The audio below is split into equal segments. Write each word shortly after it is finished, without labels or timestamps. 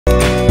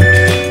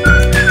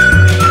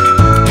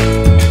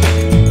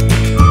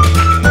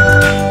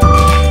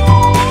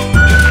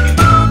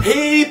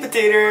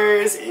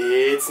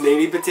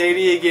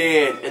Tatey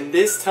again, and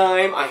this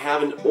time I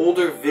have an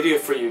older video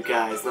for you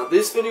guys. Now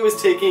this video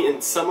was taken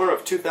in summer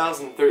of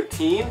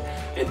 2013,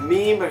 and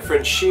me, my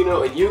friend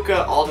Shino, and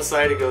Yuka all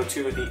decided to go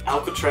to the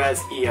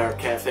Alcatraz ER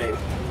cafe.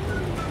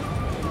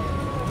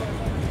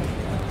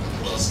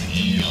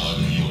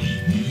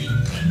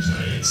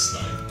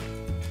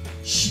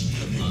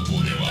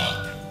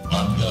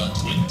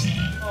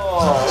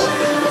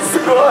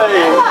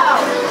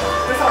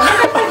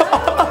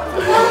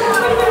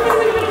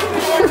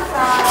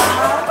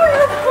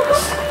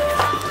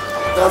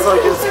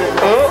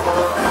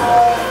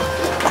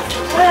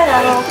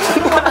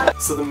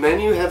 So the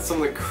menu had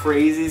some of the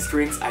craziest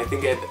drinks I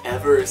think I've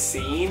ever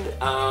seen.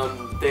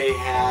 They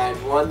had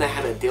one that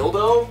had a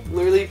dildo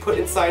literally put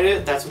inside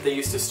it. That's what they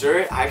used to stir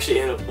it. I actually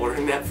ended up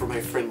ordering that for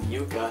my friend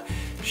Yuka.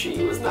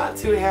 She was not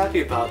too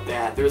happy about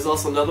that. There was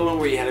also another one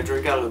where you had to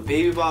drink out of a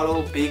baby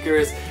bottle,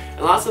 beakers,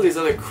 and lots of these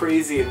other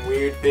crazy and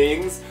weird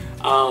things.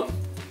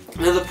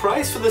 Now the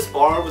price for this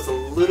bar was a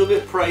little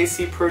bit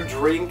pricey per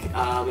drink.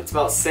 It's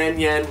about 10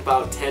 yen,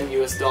 about $10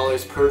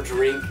 US per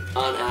drink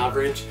on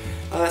average.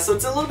 So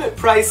it's a little bit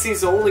pricey,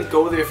 so only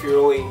go there if you're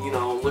only,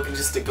 looking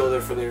just to go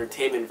there for the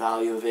entertainment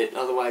value of it.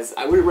 Otherwise,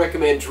 I wouldn't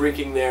recommend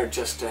drinking there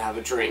just to have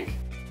a drink.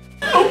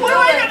 Oh, what am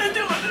I gonna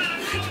do?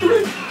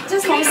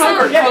 Just Kong.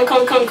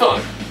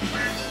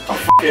 Oh,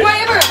 f it.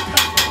 Whatever.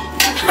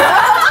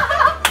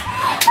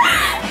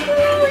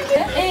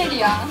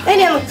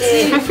 Area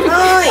mochi.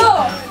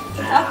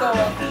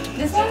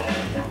 This one?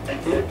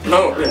 No,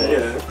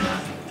 yeah.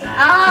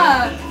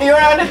 Ah. You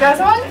wanna this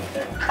one?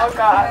 Oh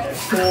god.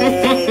 3, 2,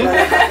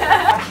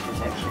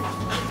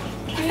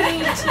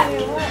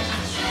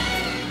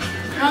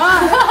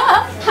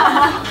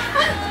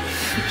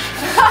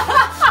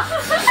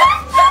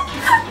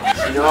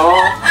 1. No.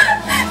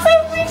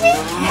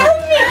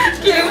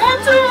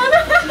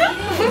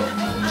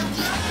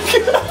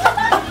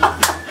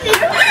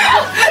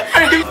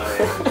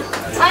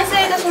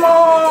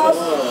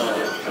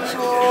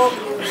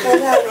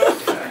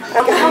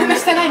発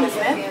してないんです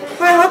ね。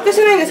はい、発表し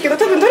てないんですけど、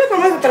多分どれか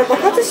前だったら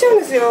爆発しちゃうん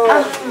ですよ。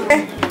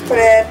こ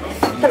れ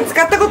多分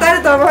使ったことあ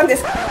ると思うんで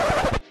す。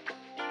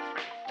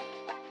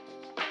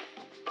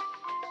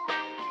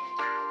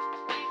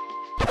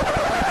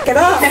けど、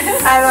こ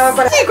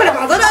れ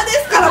マドラーで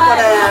すから、こ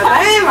れ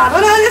ね、マ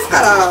ドラーです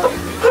から。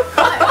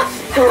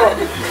そう。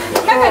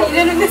中に入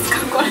れるんですか、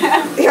これ。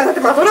いや、だって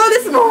マドラーで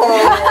すもん。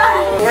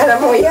やだ、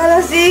もういや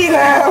らしい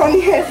な、お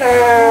兄さん。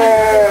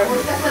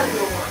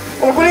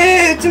こ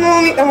れうちの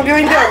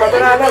病院ではマド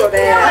ラーなの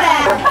で。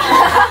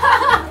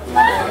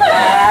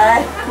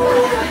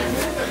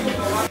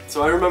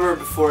So I remember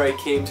before I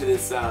came to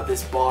this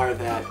this bar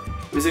that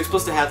it was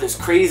supposed to have this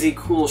crazy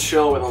cool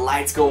show where the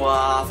lights go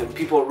off and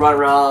people run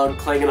around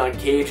clanging on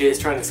cages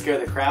trying to scare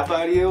the crap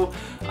out of you.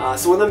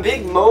 So when the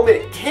big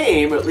moment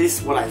came, or at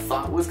least what I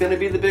thought was going to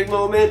be the big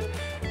moment,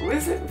 it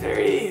wasn't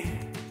very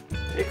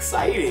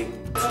exciting.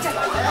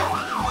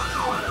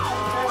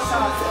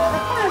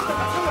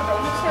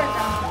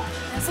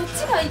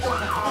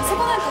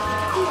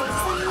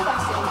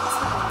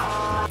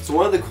 So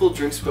one of the cool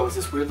drinks we got was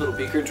this weird little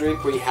beaker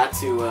drink where you had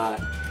to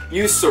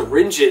use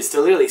syringes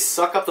to literally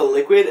suck up the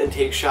liquid and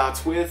take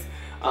shots with.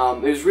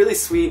 It was really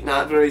sweet,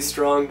 not very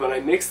strong, but I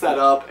mixed that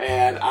up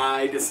and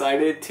I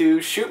decided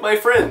to shoot my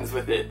friends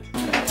with it.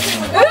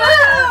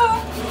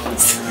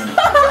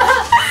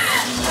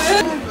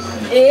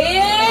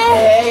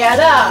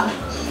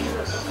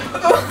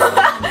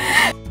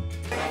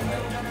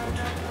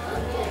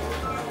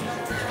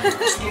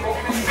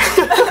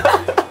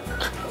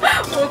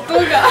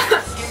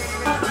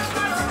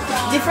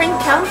 Different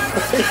count?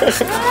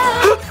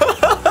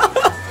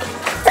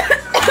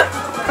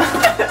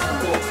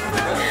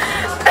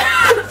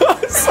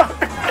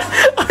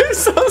 I'm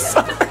so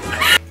sorry.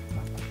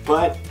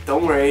 But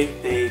don't worry,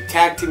 they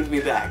tag teamed me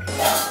back.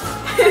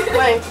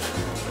 Wait.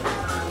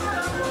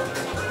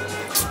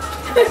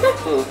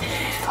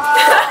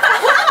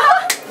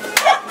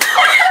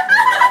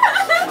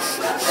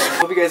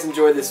 Hope you guys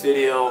enjoyed this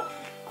video.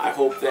 I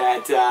hope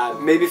that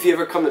maybe if you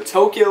ever come to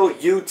Tokyo,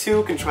 you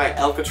too can try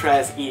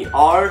Alcatraz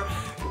ER.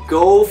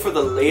 Go for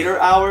the later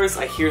hours.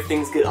 I hear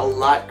things get a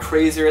lot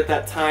crazier at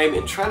that time,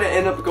 and try to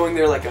end up going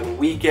there like on a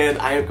weekend.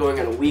 I am going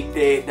on a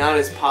weekday, not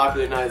as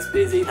popular, not as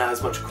busy, not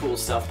as much cool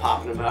stuff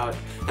popping about.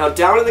 Now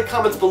down in the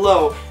comments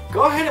below,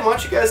 go ahead and why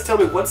don't you guys tell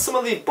me what's some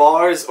of the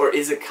bars or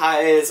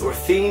izakayas or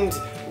themed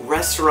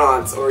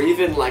restaurants or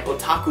even like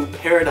otaku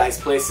paradise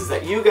places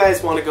that you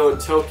guys want to go in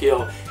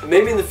Tokyo, and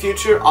maybe in the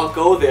future I'll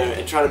go there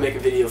and try to make a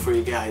video for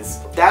you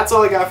guys. That's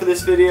all I got for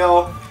this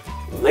video.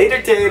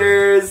 Later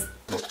taters!